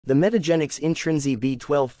The Metagenics Intrinsi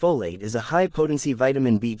B12 Folate is a high-potency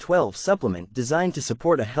vitamin B12 supplement designed to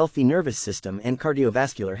support a healthy nervous system and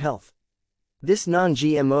cardiovascular health. This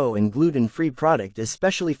non-GMO and gluten-free product is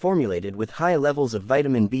specially formulated with high levels of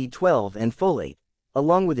vitamin B12 and folate,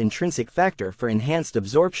 along with intrinsic factor for enhanced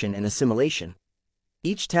absorption and assimilation.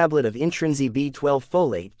 Each tablet of Intrinsi B12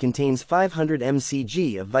 Folate contains 500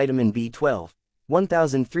 mcg of vitamin B12,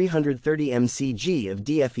 1,330 mcg of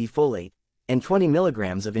DFE folate, and 20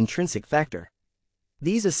 mg of intrinsic factor.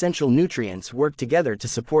 These essential nutrients work together to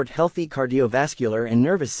support healthy cardiovascular and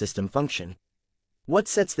nervous system function. What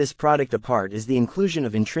sets this product apart is the inclusion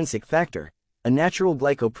of intrinsic factor, a natural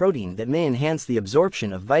glycoprotein that may enhance the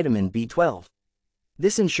absorption of vitamin B12.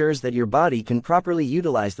 This ensures that your body can properly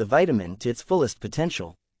utilize the vitamin to its fullest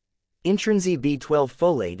potential. Intrinsi B12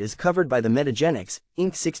 Folate is covered by the Metagenics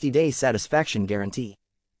Inc. 60-day satisfaction guarantee.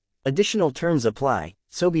 Additional terms apply,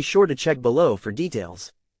 so be sure to check below for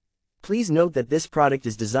details. Please note that this product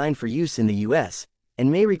is designed for use in the US,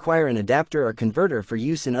 and may require an adapter or converter for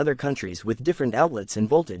use in other countries with different outlets and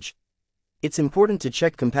voltage. It's important to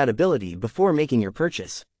check compatibility before making your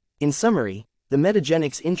purchase. In summary, the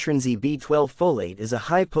Metagenics Intrinsi B12 Folate is a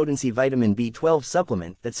high-potency vitamin B12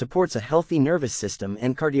 supplement that supports a healthy nervous system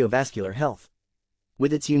and cardiovascular health.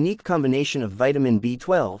 With its unique combination of vitamin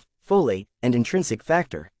B12, folate, and intrinsic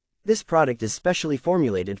factor, this product is specially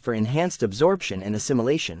formulated for enhanced absorption and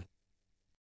assimilation.